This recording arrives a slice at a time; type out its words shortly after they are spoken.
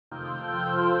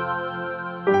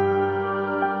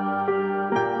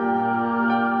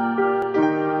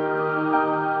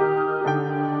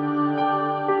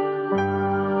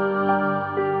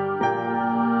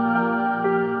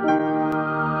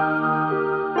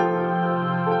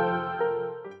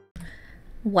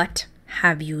What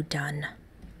have you done?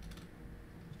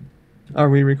 Are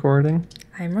we recording?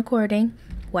 I'm recording.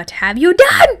 What have you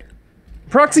done?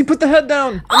 Proxy, put the head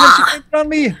down! And then she clicked on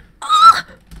me!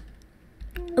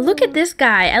 Look at this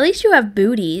guy. At least you have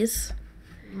booties.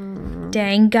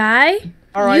 Dang guy.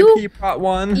 R.I.P. Pot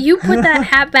 1. You put that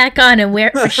hat back on and wear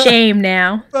it for shame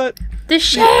now. But The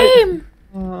shame!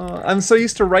 I'm so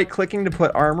used to right-clicking to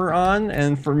put armor on,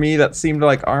 and for me that seemed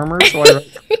like armor, so I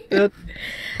right-clicked it.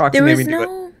 Proxy There made was me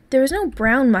do it. there was no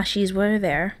brown mushies, were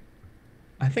there?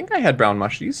 I think I had brown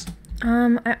mushies.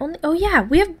 Oh yeah,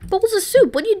 we have bowls of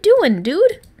soup. What are you doing,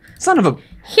 dude? Son of a...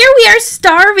 Here we are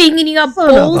starving and you got Son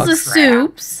of bowls a of crap.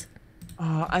 soups.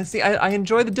 I see. I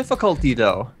enjoy the difficulty,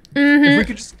 though. Mm-hmm. If we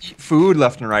could just eat food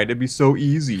left and right, it'd be so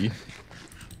easy.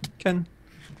 Can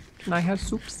I have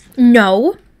soups?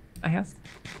 No. I have...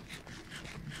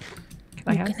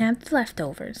 You can have the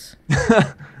leftovers.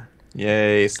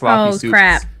 Yay, sloppy Oh soups.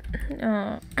 crap.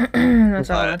 Oh, that's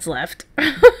all that's left.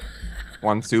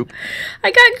 One soup.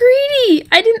 I got greedy.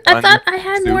 I One thought I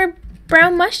had soup. more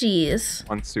brown mushies.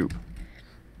 One soup.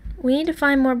 We need to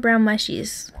find more brown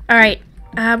mushies. All right.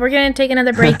 We're gonna take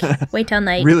another break. Wait till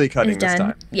night. Really cutting is this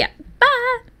done. time. Yeah.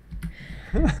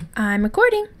 Bye. I'm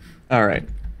recording. All right.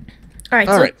 All right.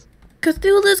 All So right.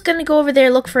 Cthulhu's gonna go over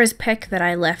there look for his pick that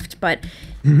I left, but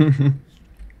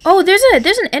oh, there's an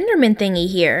Enderman thingy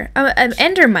here. An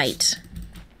Endermite.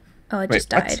 Oh, it Wait,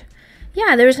 just what? died.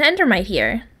 Yeah, there's an Endermite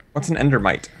here. What's an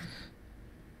endermite?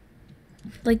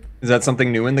 Like, Is that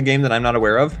something new in the game that I'm not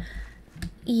aware of?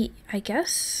 I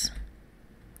guess.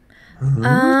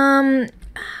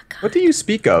 What do you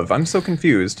speak of? I'm so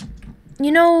confused.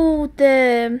 You know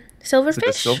the Is it the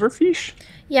silverfish? silverfish?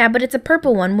 Yeah, but it's a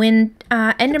purple one. When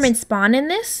Endermen spawn in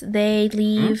this, they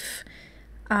leave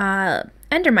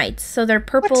Endermites, so they're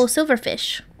purple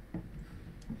silverfish.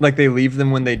 Like they leave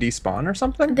them when they despawn or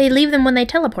something? They leave them when they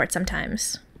teleport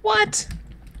sometimes. What?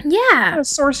 What Yeah. kind of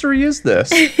sorcery is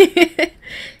this?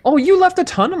 Oh, you left a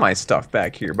ton of my stuff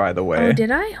back here, by the way. Oh,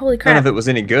 did I? Holy None of crap. it was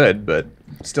any good, but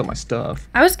still my stuff.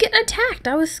 I was getting attacked.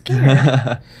 I was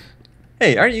scared.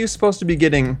 Hey, aren't you supposed to be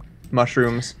getting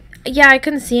mushrooms? Yeah, I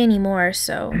couldn't see anymore,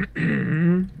 so.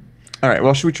 Alright,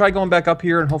 well, should we try going back up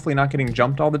here and hopefully not getting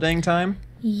jumped all the dang time?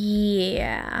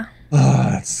 Yeah. Ah,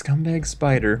 that scumbag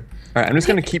spider. Alright, I'm just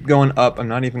gonna keep going up. I'm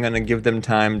not even gonna give them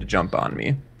time to jump on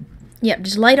me. Yep,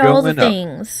 just light all the Going up.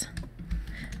 things.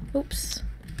 Oops.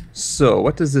 So,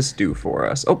 what does this do for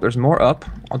us? Oh, there's more up.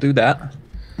 I'll do that.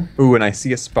 Ooh, and I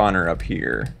see a spawner up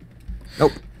here.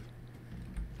 Nope.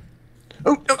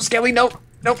 Oh, no, Skelly, no.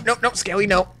 No, no, no, Skelly,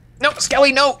 no. No,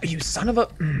 Skelly, no. You son of a...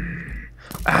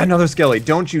 Ah, another Skelly.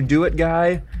 Don't you do it,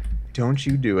 guy. Don't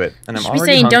you do it. And I'm Should be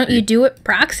already saying, don't hungry. you do it,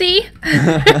 proxy?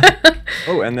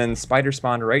 Oh, and then spider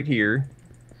spawned right here.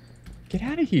 Get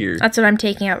out of here. That's what I'm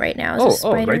taking out right now. Is the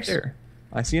Oh, right spiders. there.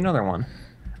 I see another one.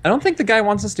 I don't think the guy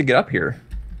wants us to get up here.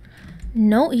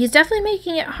 No, he's definitely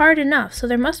making it hard enough. So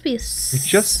there must be We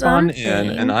just spawned in,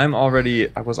 something. and I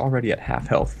was already at half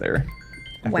health there.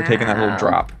 After taking that little Wow.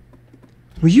 drop.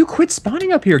 Will you quit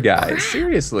spawning up here, guys?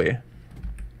 Seriously.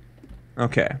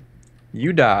 Okay.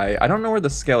 You die. I don't know where the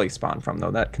skelly spawned from,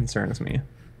 though. That concerns me.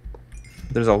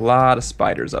 There's a lot of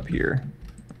spiders up here.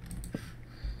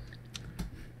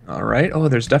 Alright. Oh,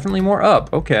 there's definitely more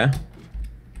up. Okay.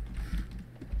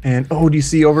 And, oh, do you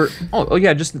see over... Oh,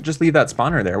 yeah, just leave that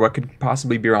spawner there. What could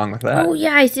possibly be wrong with that? Oh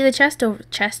yeah, I see the chests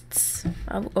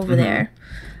over there.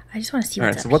 I just want to see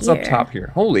Alright, what's so up what's here. up top here?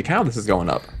 Holy cow, this is going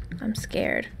up. I'm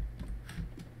scared.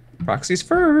 Proxy's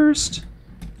first.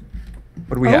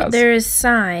 What do we Oh, have? there's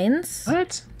signs.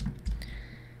 What?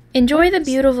 Enjoy the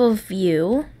beautiful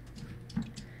view.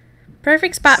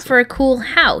 Perfect spot for a cool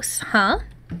house, huh?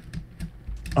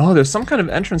 Oh, there's some kind of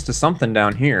entrance to something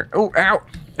down here. Oh, ow!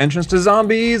 Entrance to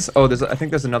zombies! Oh, I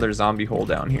think there's another zombie hole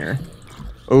down here.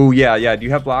 Oh, yeah, yeah. Do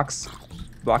you have blocks?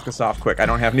 Block this off quick. I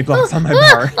don't have any blocks on my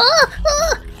bar.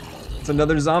 It's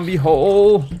another zombie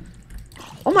hole.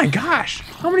 Oh my gosh!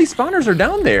 How many spawners are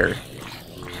down there?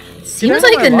 Seems Get out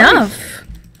like of my life.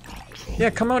 enough. Yeah,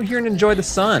 come out here and enjoy the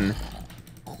sun.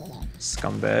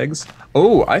 Scumbags.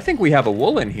 Oh, I think we have a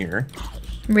wool in here.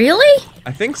 Really?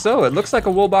 I think so. It looks like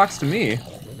a wool box to me.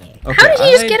 Okay, How did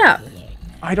he just get up?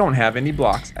 I don't have any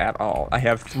blocks at all. I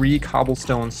have 3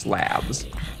 cobblestone slabs.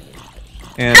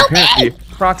 And Help me! apparently,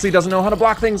 Proxy doesn't know how to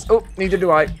block things. Oh, neither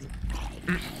do I.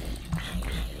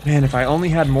 Man, if I only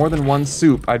had more than one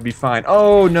soup, I'd be fine.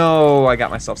 Oh, no. I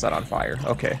got myself set on fire.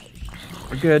 Okay.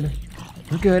 We're good.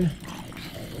 We're good.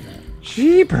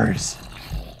 Jeepers.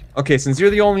 Okay, since you're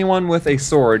the only one with a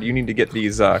sword, you need to get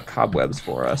these cobwebs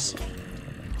for us.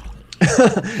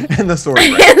 And the sword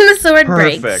breaks. And the sword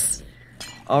Perfect. breaks.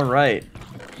 All right.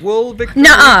 Wool victory.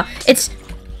 Nuh-uh. It's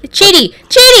Cheaty.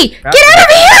 Cheaty! Get out of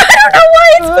here! I don't know why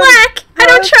it's black. I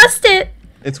don't trust it.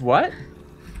 It's what?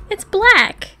 It's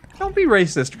black. Don't be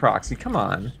racist, Proxy. Come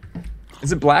on.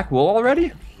 Is it black wool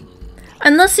already?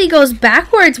 Unless he goes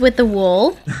backwards with the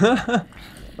wool.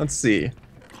 Let's see.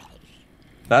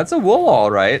 That's a wool, all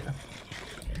right.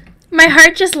 My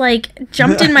heart just like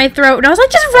jumped in my throat, and I was like,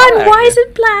 "Just run! Why is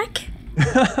it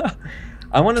black?"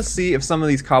 I want to see if some of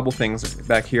these cobble things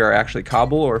back here are actually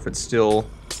cobble or if it's still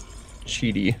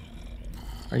cheaty.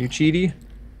 Are you cheaty?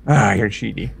 Ah, you're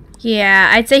cheaty. Yeah,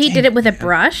 I'd say he did it with a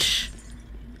brush.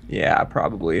 Yeah,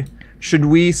 probably. Should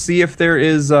we see if there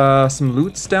is some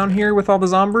loots down here with all the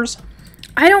zombies?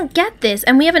 I don't get this,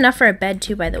 and we have enough for a bed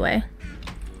too, by the way.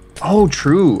 Oh,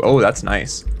 true. Oh, that's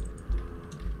nice.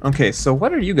 Okay, so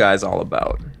what are you guys all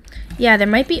about? Yeah, there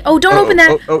might be. Oh, don't open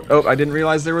that. Oh, I didn't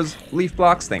realize there was leaf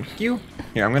blocks. Thank you.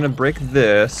 Here, I'm gonna break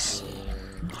this,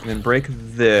 and then break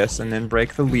this, and then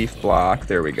break the leaf block.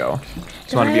 There we go.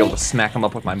 Just want to be able to smack them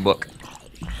up with my book.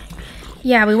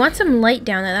 Yeah, we want some light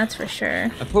down there, that's for sure.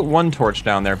 I put one torch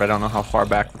down there, but I don't know how far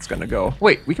back that's gonna go.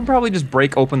 Wait, we can probably just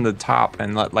break open the top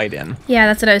and let light in. Yeah,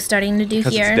 that's what I was starting to do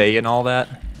because here. it's day and all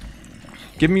that.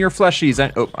 Give me your fleshies.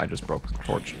 Oh, I just broke the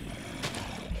torch.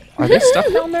 Are they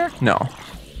stuck down there? No.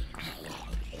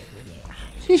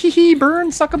 Hee hee hee,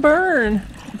 burn, suck a burn.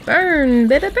 Burn,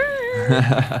 baby, burn.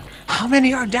 How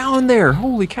many are down there?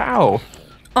 Holy cow.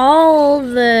 All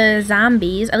the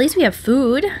zombies. At least we have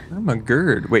food. I'm a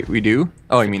gird. Wait, we do?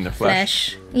 Oh, you mean the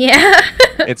flesh. Yeah.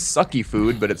 It's sucky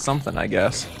food, but it's something, I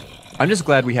guess. I'm just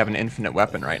glad we have an infinite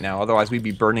weapon right now. Otherwise, we'd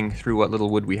be burning through what little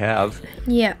wood we have.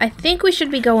 Yeah, I think we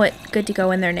should be good to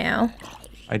go in there now.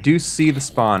 I do see the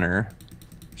spawner.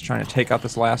 He's trying to take out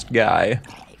this last guy.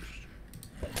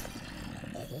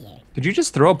 Did you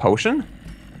just throw a potion?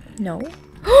 No.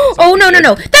 Oh, no, no,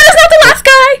 no. That is not the last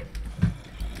guy!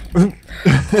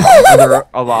 Are there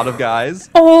a lot of guys?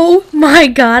 Oh my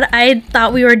god, I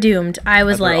thought we were doomed. I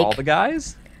was like, all the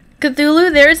guys?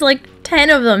 Cthulhu, there's like 10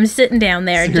 of them sitting down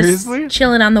there. Seriously? Just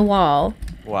chilling on the wall.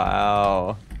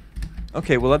 Wow.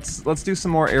 Okay, well let's do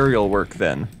some more aerial work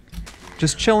then.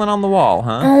 Just chilling on the wall,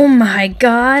 huh? Oh my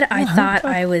god, I thought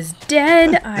I was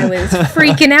dead. I was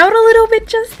freaking out a little bit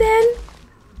just then.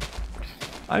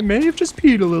 I may have just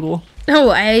peed a little. Oh,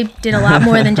 I did a lot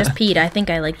more than just peed. I think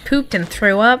I like pooped and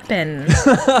threw up and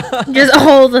just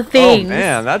all the things. Oh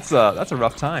man, that's a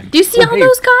rough time. Do you see all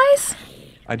those guys?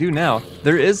 I do now.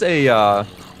 There is a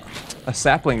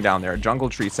sapling down there, a jungle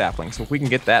tree sapling. So if we can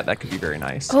get that, that could be very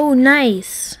nice. Oh,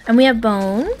 nice. And we have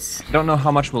bones. Don't know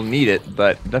how much we'll need it,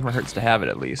 but it never hurts to have it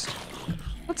at least.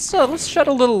 Let's shed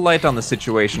a little light on the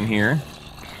situation here.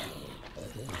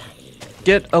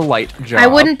 Get a light job. I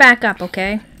wouldn't back up,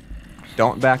 okay?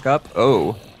 Don't back up?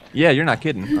 Oh. Yeah, you're not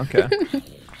kidding. Okay.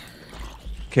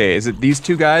 Okay, is it these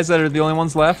two guys that are the only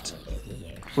ones left?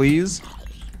 Please?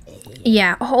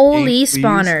 Yeah, holy Please?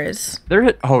 spawners.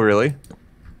 Oh, really?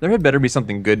 There had better be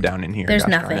something good down in here. There's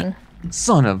gosh darn nothing. it.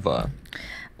 Son of a...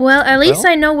 Well, at least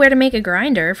I know where to make a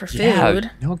grinder for food. Yeah,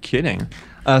 no kidding.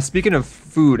 Speaking of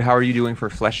food, how are you doing for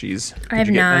fleshies? I have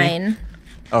 9.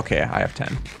 Okay, I have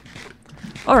 10.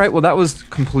 All right, well, that was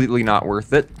completely not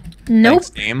worth it. Nope. Thanks,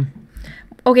 game.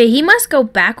 Okay, he must go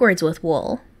backwards with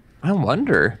wool. I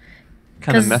wonder.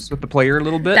 Kind of messed with the player a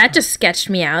little bit. That just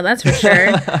sketched me out, that's for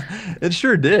sure. It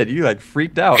sure did. You, like,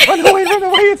 freaked out. Run away,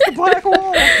 it's the black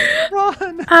wall.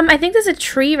 Run. I think there's a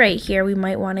tree right here we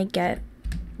might want to get.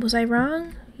 Was I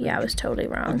wrong? Yeah, I was totally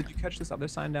Oh, wrong. did you catch this other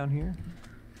sign down here?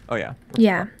 Oh, yeah.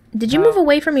 Yeah. Did you move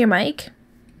away from your mic?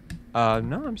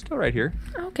 No, I'm still right here.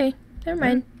 Okay, never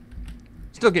mind.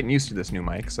 Still getting used to this new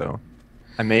mic, so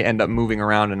I may end up moving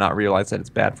around and not realize that it's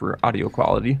bad for audio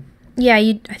quality. Yeah,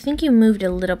 I think you moved a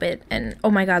little bit, and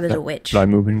oh my god, there's a witch. Did I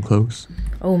move in close?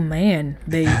 Oh man,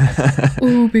 baby.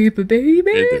 Oh, baby,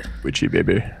 baby. Witchy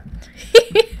baby.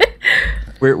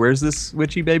 Where's this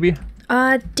witchy baby?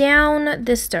 Down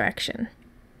this direction.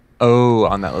 Oh,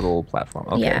 on that little platform.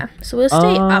 Okay. Yeah, so we'll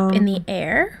stay up in the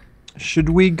air. Should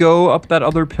we go up that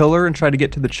other pillar and try to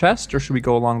get to the chest, or should we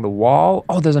go along the wall?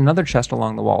 Oh, there's another chest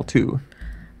along the wall, too.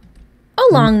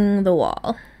 Along the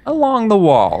wall. Along the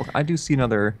wall. I do see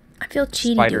another I feel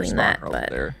cheaty spider doing that, spawner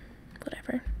but over there.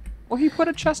 whatever. Well, he put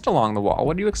a chest along the wall.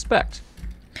 What do you expect?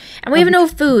 And we have no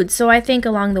food, so I think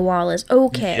along the wall is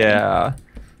okay. Yeah.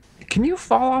 Can you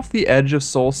fall off the edge of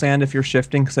soul sand if you're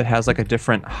shifting, because it has like a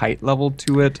different height level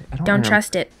to it? I Don't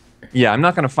trust it. Yeah, I'm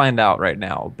not going to find out right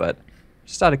now, but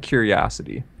just out of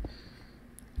curiosity.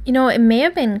 You know, it may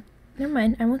have been... Never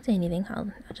mind, I won't say anything.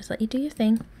 I'll just let you do your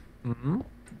thing. Mm-hmm.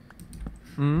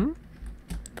 Hmm?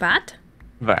 What?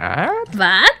 What?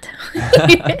 What?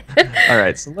 All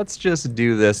right, so let's just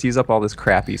do this. Use up all this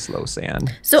crappy slow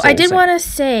sand. So Soul I did sand. want to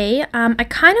say, I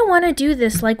kind of want to do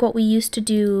this like what we used to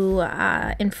do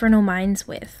Inferno Mines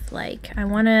with. Like,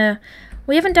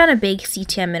 we haven't done a big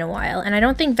CTM in a while, and I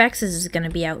don't think Vex's is going to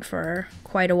be out for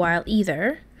quite a while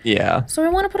either. Yeah. So I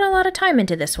want to put a lot of time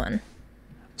into this one.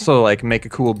 So, like, make a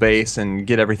cool base and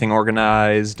get everything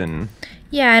organized and...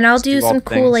 Yeah, and I'll Just do do all some the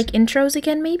cool, things. like, intros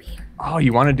again, maybe? Oh,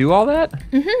 you want to do all that?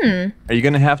 Mm-hmm. Are you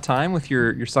going to have time with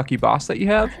your sucky boss that you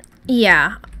have?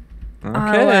 Yeah.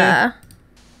 Okay.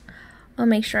 I'll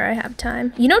make sure I have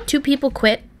time. You know, 2 people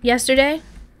quit yesterday?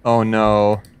 Oh,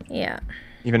 no. Yeah.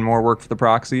 Even more work for the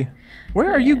proxy.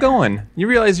 Where are you going? You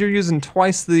realize you're using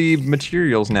twice the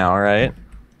materials now, right?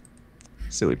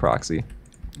 Silly proxy.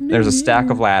 There's a stack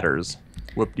of ladders.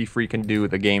 Whoop-de-freaking-do,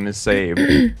 the game is saved.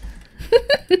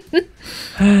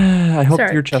 I hope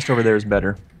Sorry. your chest over there is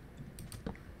better.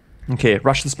 Okay,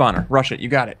 rush the spawner. Rush it. You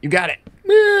got it. You got it.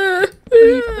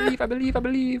 I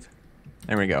believe.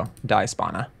 There we go. Die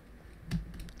spawner.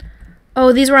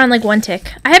 Oh, these were on, like, 1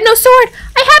 tick. I have no sword!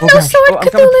 I have no gosh. sword, Oh,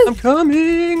 Cthulhu! I'm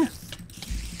coming.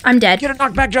 I'm dead. Get a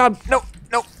knockback job. No.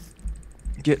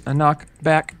 Get a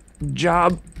knockback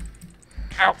job.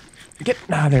 Ow.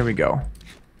 There we go.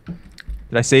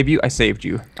 Did I save you? I saved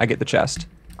you. I get the chest.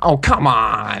 Oh, come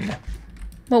on.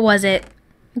 What was it?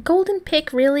 Golden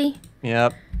pick, really?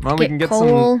 Yep. Well, we Get can get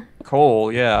coal. some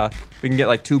coal, yeah. We can get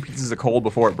like 2 pieces of coal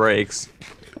before it breaks.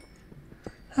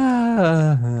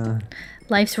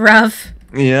 Life's rough.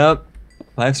 Yep.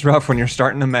 Life's rough when you're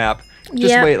starting a map.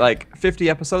 Just Yep. wait, like 50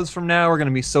 episodes from now, we're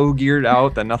gonna be so geared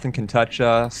out that nothing can touch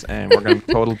us, and we're gonna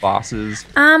be total bosses.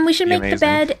 We should Be make the amazing.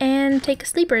 bed and take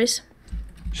sleepers.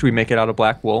 Should we make it out of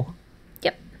black wool?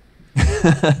 Yep.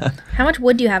 How much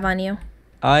wood do you have on you?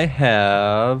 I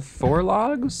have 4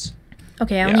 logs.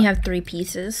 Okay, I only Yeah. have 3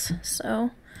 pieces, so...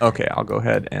 Okay, I'll go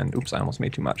ahead and... Oops, I almost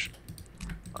made too much.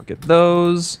 I'll get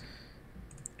those.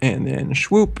 And then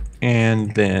swoop.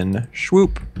 And then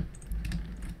swoop.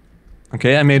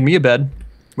 Okay, I made me a bed.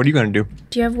 What are you going to do?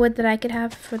 Do you have wood that I could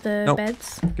have for the Nope.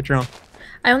 beds? Get your own.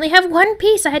 I only have 1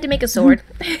 piece. I had to make a sword.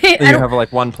 You have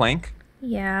like 1 plank?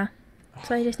 Yeah.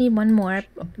 So I just need 1 more.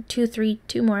 2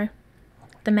 more.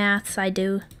 The maths I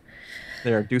do.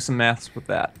 There, do some maths with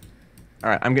that.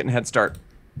 Alright, I'm getting a head start.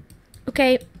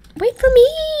 Okay. Wait for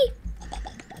me!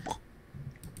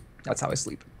 That's how I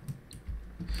sleep.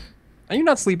 Are you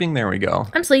not sleeping? There we go.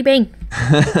 I'm sleeping.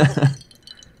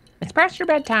 It's past your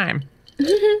bedtime.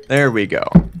 There we go.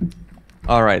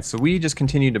 Alright, so we just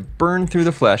continue to burn through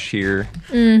the flesh here.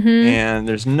 And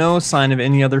there's no sign of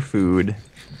any other food.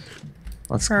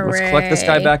 Let's collect this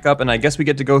guy Hooray. back up, and I guess we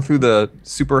get to go through the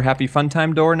super happy fun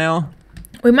time door now.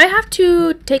 We might have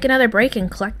to take another break and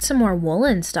collect some more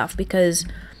woolen stuff because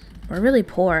we're really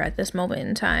poor at this moment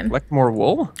in time. Collect more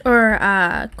wool?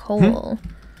 Or coal.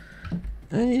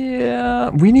 Yeah,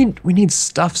 we need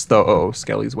stuffs though. Oh,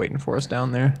 Skelly's waiting for us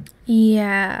down there.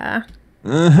 Yeah.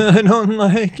 I don't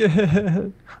like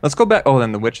it. Let's go back. Oh,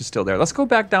 then the witch is still there. Let's go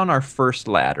back down our first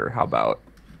ladder. How about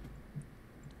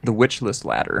the witchless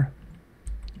ladder?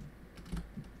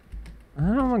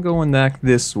 I'm going back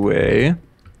this way.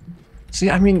 See,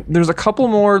 I mean, there's a couple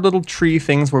more little tree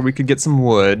things where we could get some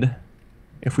wood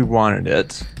if we wanted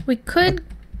it. We could...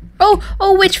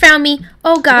 Oh, witch found me.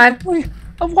 Oh, God.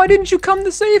 Why didn't you come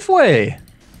the safe way?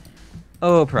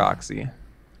 Oh, proxy.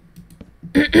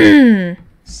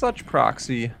 Such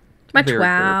proxy. Much Very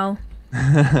wow.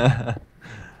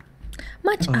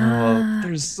 Much Oh,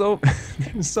 there's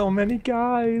so many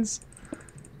guys.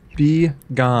 Be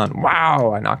gone.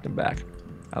 Wow, I knocked him back.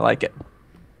 I like it.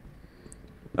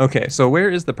 Okay, so where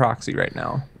is the proxy right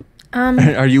now?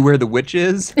 Are you where the witch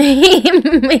is?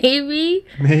 Maybe.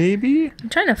 Maybe? I'm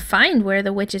trying to find where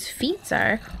the witch's feet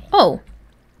are. Oh.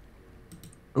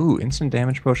 Ooh, instant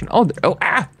damage potion. Oh,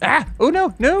 oh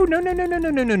no.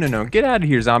 No. Get out of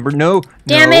here, Zomber. No.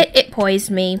 Damn no. it. It poised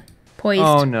me. Poised.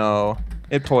 Oh no.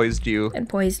 It poised you. It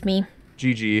poised me.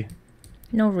 GG.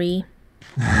 No re.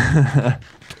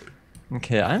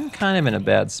 Okay, I'm kind of in a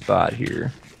bad spot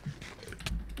here.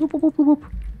 Boop, boop, boop, boop, boop.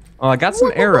 Oh, I got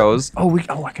some arrows. Oh,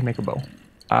 I can make a bow.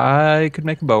 I could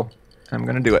make a bow. I'm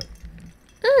gonna do it.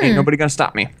 Ain't nobody gonna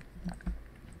stop me.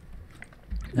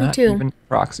 Me Not too. even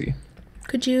proxy.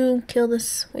 Could you kill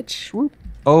this witch? Swoop.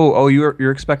 Oh,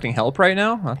 you're expecting help right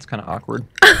now? That's kind of awkward.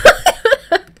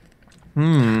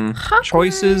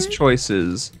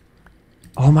 Choices.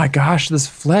 Oh my gosh, this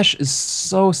flesh is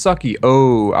so sucky.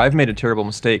 Oh, I've made a terrible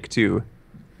mistake too.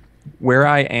 Where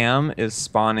I am is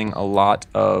spawning a lot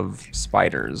of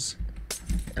spiders.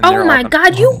 And Oh they're my all-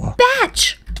 God, you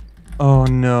batch! Oh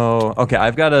no. Okay,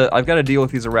 I've gotta deal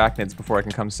with these arachnids before I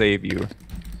can come save you.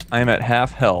 I am at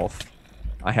half health.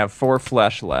 I have 4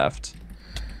 flesh left.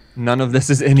 None of this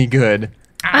is any good.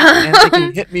 Ah, and they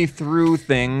can hit me through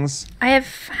things. I have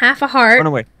half a heart. Run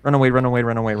away, run away, run away,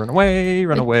 run away, run away,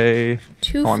 run away.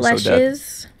 2 I'm fleshes.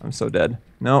 so dead. I'm so dead.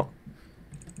 No.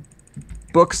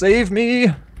 Book, save me!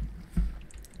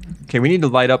 Okay, we need to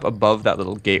light up above that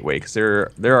little gateway, because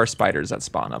there are spiders that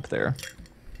spawn up there.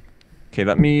 Okay,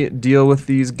 let me deal with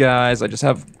these guys. I just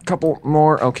have a couple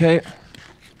more. Okay.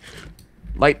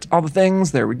 Light all the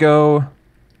things. There we go.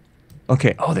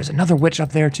 Okay. Oh, there's another witch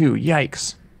up there, too.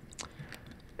 Yikes.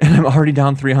 And I'm already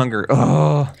down 3 hunger.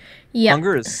 Oh. Yeah.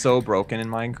 Hunger is so broken in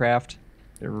Minecraft.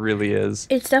 It really is.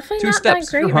 It's definitely 2 not steps,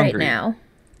 that great you're right hungry. now.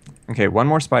 Okay, one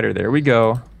more spider. There we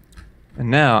go. And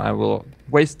now I will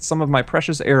waste some of my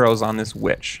precious arrows on this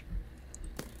witch.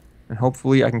 And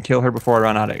hopefully I can kill her before I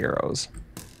run out of arrows.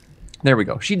 There we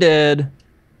go. She dead.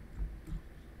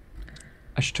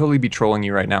 I should totally be trolling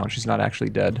you right now and she's not actually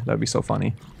dead. That would be so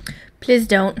funny. Please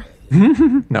don't.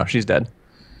 No, she's dead.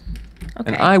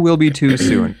 Okay. And I will be too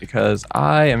soon because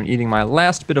I am eating my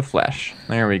last bit of flesh.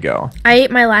 There we go. I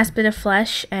ate my last bit of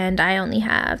flesh and I only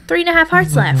have 3.5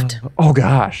 hearts left. Oh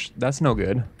gosh, that's no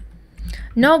good.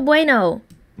 No bueno.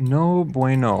 No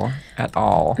bueno at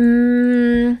all.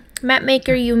 Map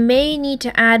maker, you may need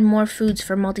to add more foods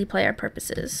for multiplayer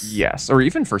purposes. Yes, or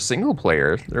even for single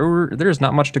player. There's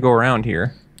not much to go around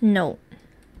here. No.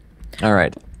 All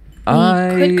right.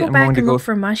 We could go back and look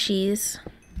for mushies.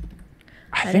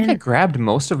 I think I grabbed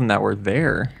most of them that were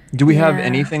there. Do we have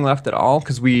anything left at all?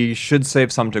 Because we should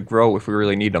save some to grow if we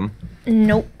really need them.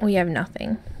 Nope, we have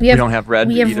nothing. We don't have red.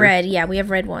 We have either? red. Yeah, we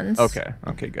have red ones. Okay.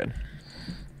 Okay. Good.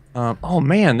 Oh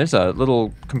man, there's a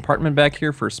little compartment back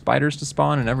here for spiders to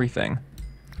spawn and everything.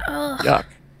 Ugh. Yuck.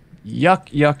 Yuck.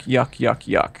 Yuck. Yuck. Yuck.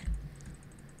 Yuck.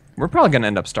 We're probably gonna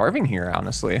end up starving here,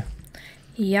 honestly.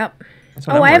 Yep.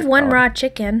 Oh, I have 1 raw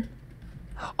chicken.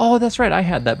 Oh, that's right. I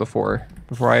had that before.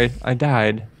 Before I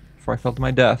died. Before I fell to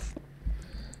my death.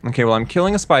 Okay, well, I'm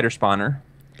killing a spider spawner.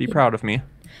 Be proud of me.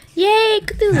 Yay,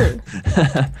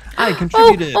 Cthulhu. I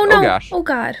contributed. Oh, no. Oh, gosh. Oh,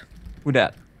 God. Who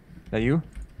dat? That you?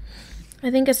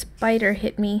 I think a spider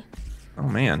hit me. Oh,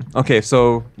 man. Okay,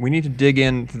 so we need to dig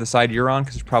in to the side you're on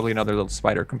because there's probably another little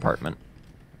spider compartment.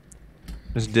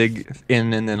 Just dig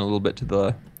in and then a little bit to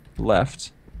the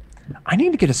left. I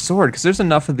need to get a sword because there's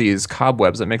enough of these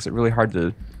cobwebs that makes it really hard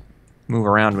to move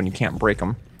around when you can't break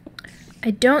them.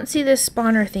 I don't see this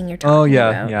spawner thing you're talking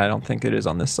about. Yeah, I don't think it is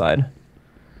on this side.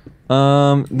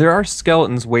 There are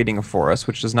skeletons waiting for us,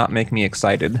 which does not make me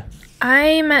excited.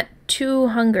 I'm at 2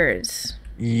 hungers.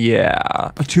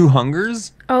 Yeah. 2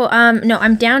 hungers? Oh, no,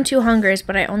 I'm down 2 hungers,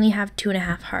 but I only have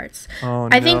 2.5 hearts. Oh,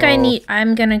 I think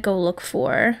I'm gonna go look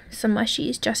for some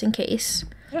mushies just in case.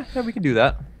 Yeah, we can do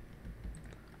that.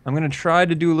 I'm gonna try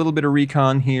to do a little bit of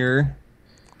recon here.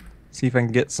 See if I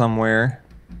can get somewhere.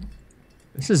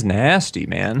 This is nasty,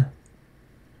 man.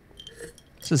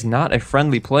 This is not a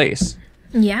friendly place.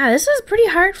 Yeah, this is pretty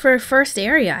hard for a first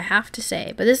area, I have to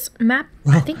say. But this map,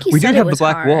 I think you said it was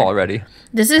hard. We do have the black wall already.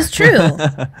 This is true.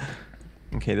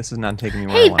 Okay, this is not taking me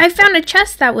where Hey, I want. I found a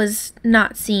chest that was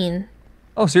not seen.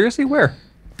 Oh, seriously? Where?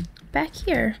 Back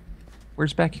here.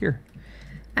 Where's back here?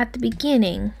 At the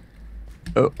beginning.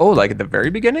 Oh, like at the very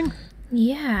beginning?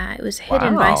 Yeah, it was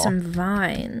hidden by Wow. some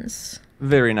vines.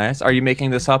 Very nice. Are you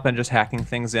making this up and just hacking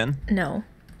things in? No.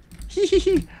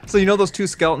 So you know those 2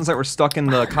 skeletons that were stuck in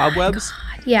the cobwebs?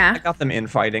 I Yeah. got them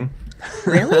infighting.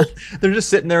 Really? They're just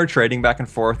sitting there trading back and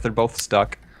forth. They're both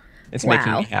stuck. It's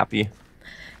making me happy.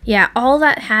 Yeah, all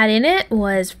that had in it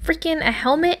was freaking a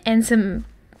helmet and some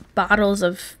bottles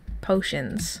of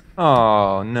potions.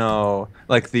 Oh, no.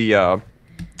 Like the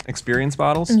experience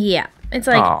bottles? Yeah. It's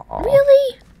like, Aw.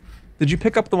 really? Did you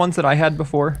pick up the ones that I had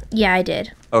before? Yeah, I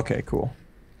did. Okay, cool.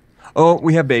 Oh,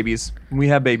 we have babies. We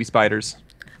have baby spiders.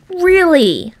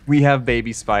 Really? We have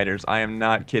baby spiders. I am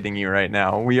not kidding you right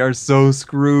now. We are so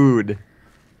screwed.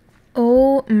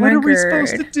 Oh my god. What are we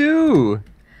supposed to do?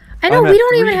 I know, I'm we at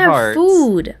don't even 3 have hearts.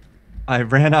 food. I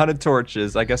ran out of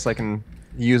torches. I guess I can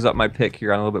use up my pick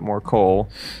here on a little bit more coal.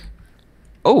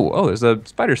 Oh, there's a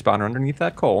spider spawner underneath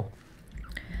that coal.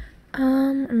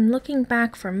 I'm looking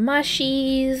back for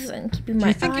mushies and keeping my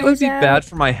eyes Do you think it would be out. bad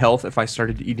for my health if I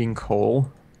started eating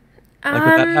coal? Like,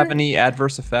 would that have any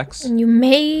adverse effects? You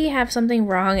may have something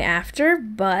wrong after,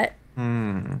 but...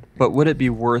 But would it be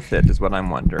worth it, is what I'm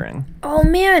wondering. Oh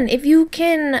man, if you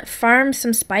can farm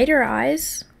some spider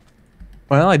eyes,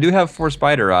 Well, I do have 4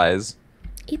 spider eyes.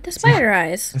 eat the spider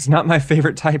eyes. It's not my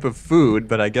favorite type of food,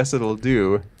 but I guess it'll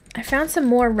do. I found some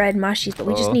more red mushies, but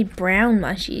we just need brown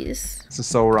mushies. This is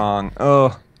so wrong.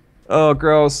 Oh, Oh,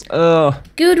 gross. Ugh.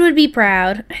 Good would be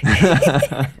proud.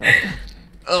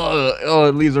 Oh,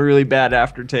 it leaves a really bad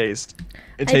aftertaste.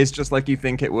 It I- tastes just like you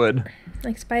think it would.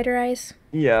 Like spider eyes.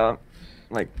 Yeah,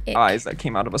 like Ick. eyes that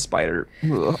came out of a spider.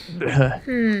 Ugh.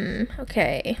 Okay.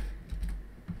 Okay,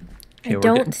 I we're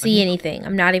don't getting see ready. anything.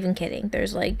 I'm not even kidding.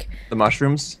 There's like, The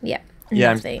mushrooms? yeah,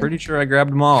 Yeah, nothing. I'm pretty sure I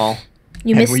grabbed them all.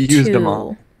 You and missed we used two. them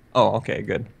all. Oh, okay,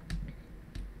 good.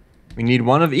 We need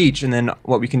one of each, and then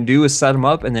what we can do is set them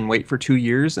up and then wait for 2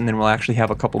 years, and then we'll actually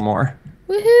have a couple more.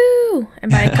 Woohoo!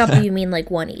 And by a couple, you mean like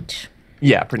one each.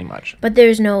 Yeah, pretty much. But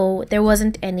there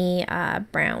wasn't any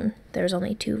brown. There was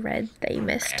only 2 red that you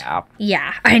missed. Crap.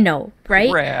 Yeah, I know, right?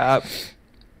 Crap.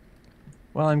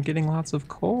 Well, I'm getting lots of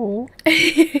coal.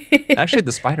 Actually,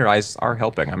 the spider eyes are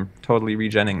helping. I'm totally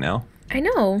regenning now. I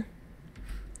know.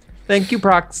 Thank you,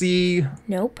 Proxy.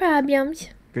 No problems.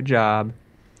 Good job.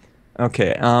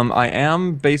 Okay, I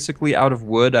am basically out of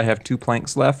wood. I have 2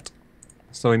 planks left.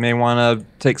 So we may want to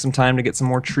take some time to get some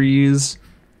more trees.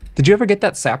 Did you ever get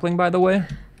that sapling, by the way?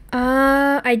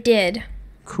 I did.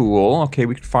 Cool. Okay,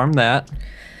 we could farm that.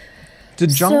 Did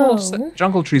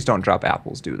jungle trees don't drop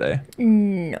apples, do they?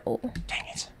 No. Dang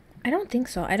it. I don't think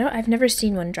so. I've never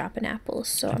seen one drop an apple,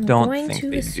 so I'm don't going think to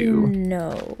they assume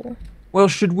no. Well,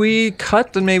 should we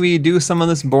cut and maybe do some of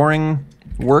this boring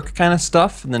work kind of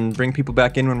stuff and then bring people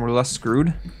back in when we're less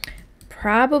screwed?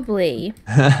 Probably.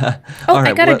 Oh,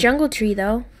 I got a jungle tree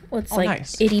though. Well, it's like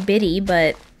nice. itty bitty,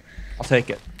 but I'll take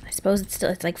it. I suppose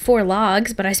it's like 4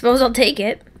 logs, but I suppose I'll take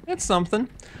it. It's something.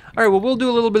 All right, well, we'll do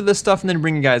a little bit of this stuff and then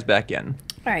bring you guys back in.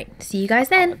 All right, see you guys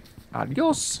then.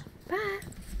 Adios. Bye.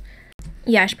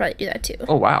 Yeah, I should probably do that too.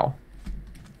 Oh, wow.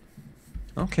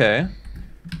 Okay.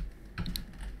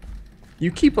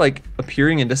 You keep, like,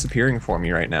 appearing and disappearing for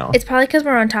me right now. It's probably because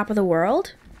we're on top of the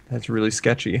world. That's really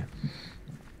sketchy.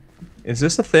 Is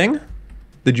this a thing?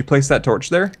 Did you place that torch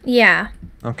there? Yeah.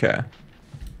 Okay.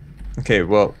 Okay,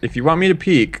 well, if you want me to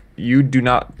peek, you do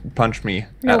not punch me at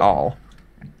Nope. all.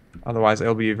 Otherwise,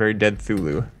 it'll be a very dead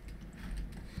Thulu.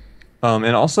 And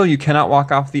also, you cannot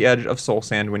walk off the edge of soul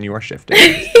sand when you are shifting.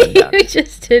 We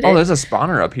just did it. Oh, there's a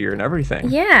spawner up here and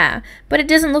everything. Yeah, but it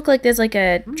doesn't look like there's like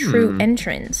a true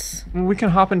entrance. We can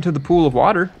hop into the pool of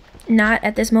water. Not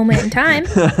at this moment in time.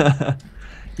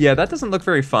 Yeah, that doesn't look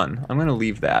very fun. I'm going to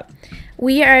leave that.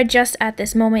 We are just at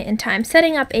this moment in time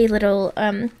setting up a little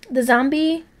the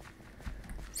zombies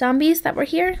that were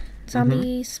here.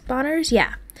 Zombie spawners.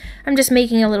 Yeah. I'm just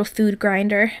making a little food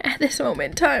grinder at this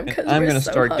moment in time because I'm we're going to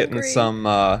so start hungry. getting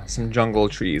some jungle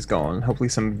trees going. Hopefully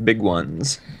some big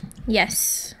ones.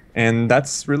 Yes. And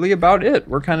that's really about it.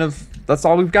 That's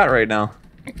all we've got right now.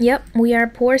 Yep. We are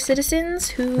poor citizens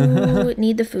who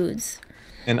need the foods.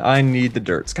 And I need the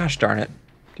dirts. Gosh darn it.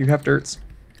 Do you have dirts?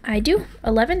 I do.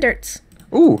 11 dirts.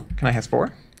 Ooh, can I have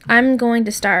 4? I'm going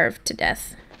to starve to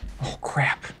death. Oh,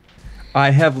 crap.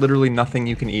 I have literally nothing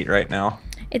you can eat right now.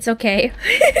 It's okay.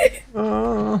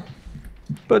 But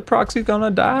Proxy's gonna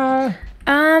die.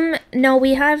 No,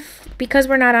 because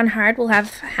we're not on hard, we'll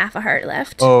have half a heart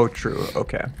left. Oh, true.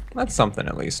 Okay. That's something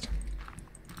at least.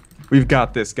 We've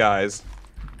got this, guys.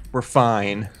 We're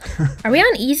fine. Are we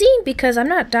on easy? Because I'm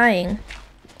not dying.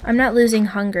 I'm not losing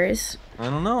hungers. I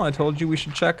don't know. I told you we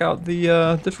should check out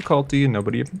the difficulty and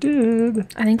nobody ever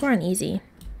did. I think we're on easy.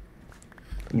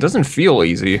 It doesn't feel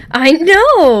easy. I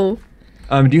know!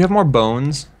 Do you have more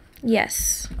bones?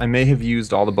 Yes. I may have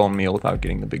used all the bone meal without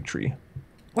getting the big tree.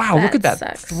 Wow, look at That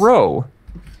that sucks. throw.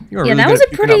 You are Yeah, really that good was at a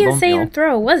picking pretty up bone insane meal.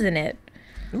 throw, wasn't it?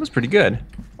 It was pretty good.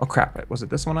 Oh crap, was it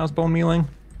this one I was bone mealing?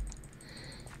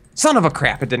 Son of a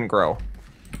crap, it didn't grow.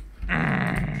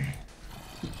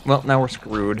 Well, now we're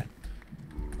screwed.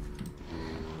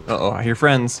 Uh-oh, I hear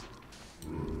friends.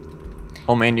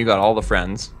 Oh man, you got all the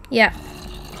friends. Yeah.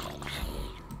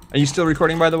 Are you still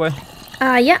recording, by the way?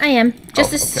 Yeah, I am.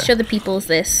 Just Oh, to okay. show the peoples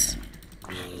this.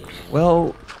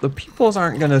 Well, the peoples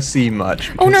aren't gonna see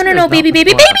much. Oh, no, because no, there's no, not baby, much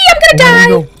baby, going baby, on. I'm gonna die!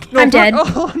 No, I'm dead.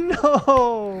 Oh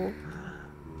no!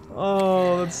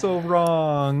 Oh, that's so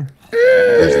wrong.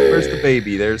 Where's the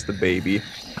baby? There's the baby.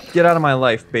 Get out of my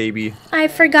life, baby. I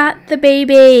forgot the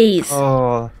babies.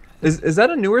 Oh, is that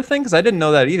a newer thing? Because I didn't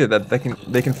know that either. That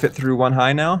they can fit through one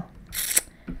high now.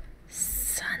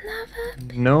 Son of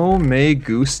a... No me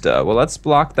gusta. Well, let's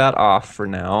block that off for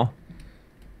now.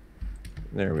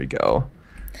 There we go.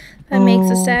 That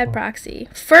makes a sad proxy.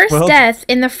 First Well- death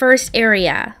in the first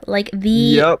area. Like the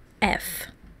Yep. F.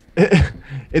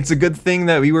 It's a good thing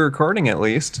that we were recording at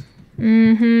least.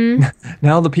 Mm-hmm.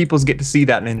 Now the peoples get to see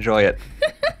that and enjoy it.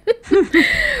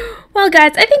 Well,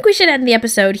 guys, I think we should end the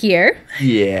episode here.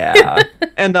 Yeah.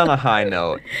 And on a high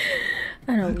note.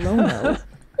 I don't know.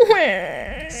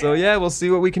 So yeah, we'll see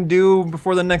what we can do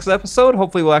before the next episode.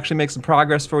 Hopefully we'll actually make some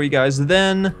progress for you guys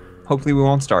then. Hopefully we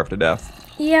won't starve to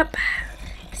death. Yep.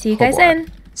 See you guys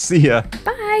then. See ya.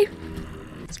 Bye.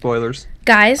 Spoilers.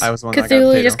 Guys, I was the one that got a Cthulhu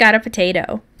potato. just got a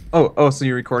potato. Oh, so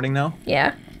you're recording now?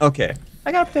 Yeah. Okay.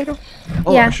 I got a potato.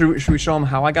 Oh, Yeah. should we show them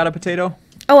how I got a potato?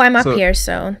 Oh, I'm up here,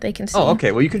 so they can see. Oh,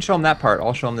 okay. Well, you can show them that part.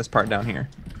 I'll show them this part down here.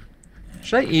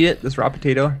 Should I eat it, this raw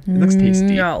potato? It looks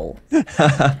tasty. No.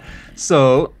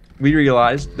 So, we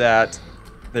realized that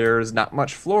there's not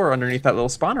much floor underneath that little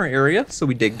spawner area, so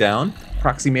we dig down.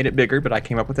 Proxy made it bigger, but I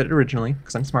came up with it originally,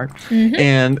 because I'm smart.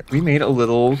 And we made a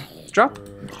little drop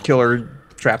killer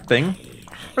trap thing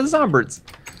for the zombies.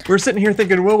 We're sitting here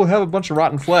thinking, well, we'll have a bunch of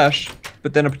rotten flesh,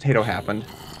 but then a potato happened.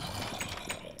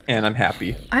 And I'm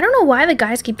happy. I don't know why the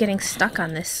guys keep getting stuck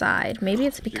on this side. Maybe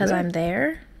it's because I'm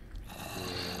there.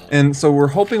 And so we're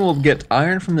hoping we'll get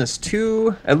iron from this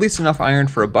too. At least enough iron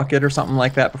for a bucket or something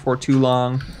like that before too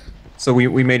long. So we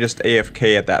may just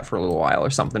AFK at that for a little while or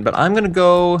something. But I'm gonna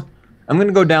go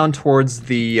down towards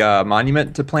the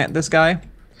monument to plant this guy,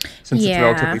 since it's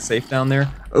relatively safe down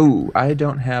there. Oh, I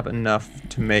don't have enough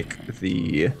to make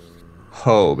the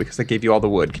hoe because I gave you all the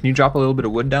wood. Can you drop a little bit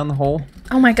of wood down the hole?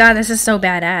 Oh my god, this is so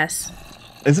badass.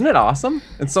 Isn't it awesome?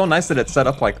 It's so nice that it's set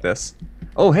up like this.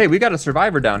 Oh, hey, we got a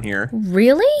survivor down here.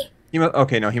 Really?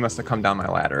 Okay, no, he must have come down my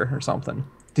ladder or something.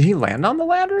 Did he land on the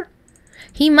ladder?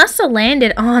 He must have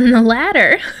landed on the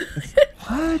ladder.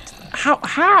 What?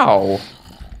 How?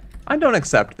 I don't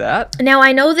accept that. Now,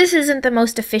 I know this isn't the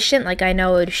most efficient. Like, I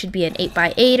know it should be an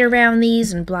 8x8 around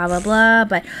these and blah, blah, blah.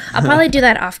 But I'll probably do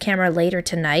that off camera later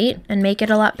tonight and make it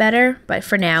a lot better. But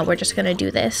for now, we're just going to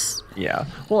do this. Yeah.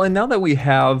 Well, and now that we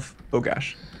have... Oh,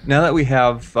 gosh. Now that we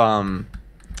have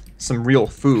some real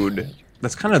food,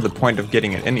 that's kind of the point of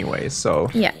getting it anyway. So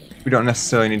Yeah. we don't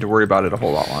necessarily need to worry about it a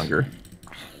whole lot longer.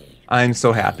 I'm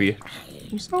so happy.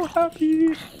 I'm so happy.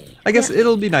 I guess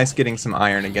it'll be nice getting some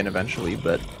iron again eventually,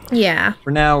 but Yeah.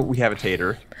 for now, we have a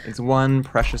tater. It's one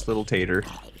precious little tater.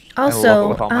 I love it Also,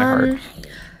 with all my heart.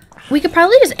 we could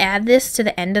probably just add this to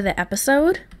the end of the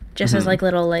episode. Just as, like,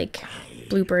 little, like,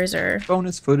 bloopers or...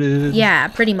 Bonus footage. Yeah,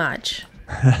 pretty much.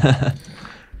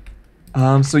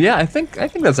 So yeah, I think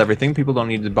that's everything. People don't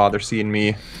need to bother seeing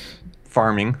me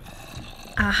farming.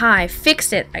 Aha, I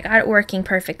fixed it. I got it working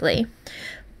perfectly.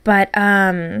 But,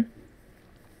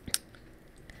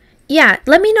 yeah,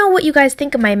 let me know what you guys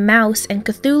think of my mouse and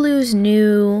Cthulhu's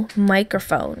new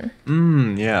microphone.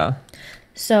 Yeah.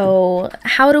 So,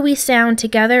 how do we sound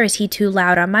together? Is he too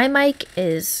loud on my mic?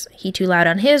 Is he too loud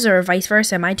on his? Or vice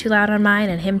versa? Am I too loud on mine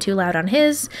and him too loud on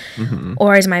his?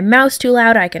 Or is my mouse too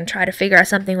loud? I can try to figure out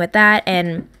something with that.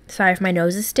 And sorry if my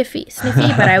nose is sniffy,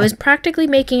 but I was practically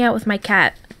making out with my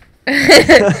cat.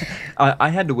 I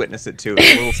had to witness it too. It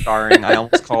was a little scarring. I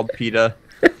almost called PETA.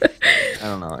 I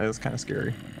don't know. It was kind of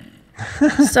scary.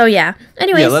 So, yeah.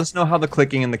 Anyways. Yeah, let us know how the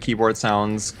clicking and the keyboard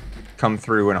sounds come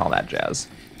through and all that jazz.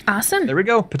 Awesome. There we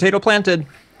go. Potato planted.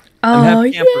 Oh,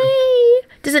 yay!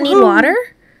 Does it need water?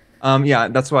 Yeah,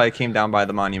 that's why I came down by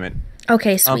the monument.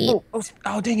 Okay, sweet.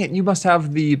 Oh, dang it. You must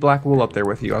have the black wool up there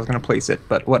with you. I was going to place it,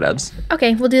 but whatevs.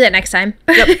 Okay, we'll do that next time.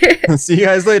 Yep. See you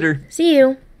guys later. See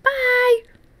you. Bye.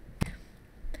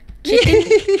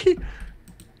 Chicken.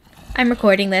 I'm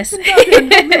recording this.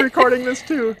 I'm recording this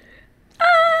too.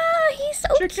 Ah, he's so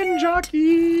Chicken cute.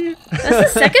 jockey.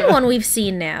 That's the second one we've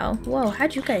seen now. Whoa,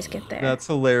 how'd you guys get there? That's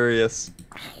hilarious.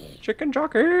 Chicken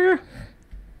jockey.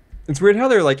 It's weird how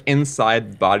they're like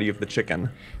inside the body of the chicken.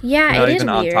 Yeah, Not it is even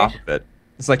on weird. top of it.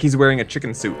 It's like he's wearing a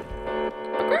chicken suit.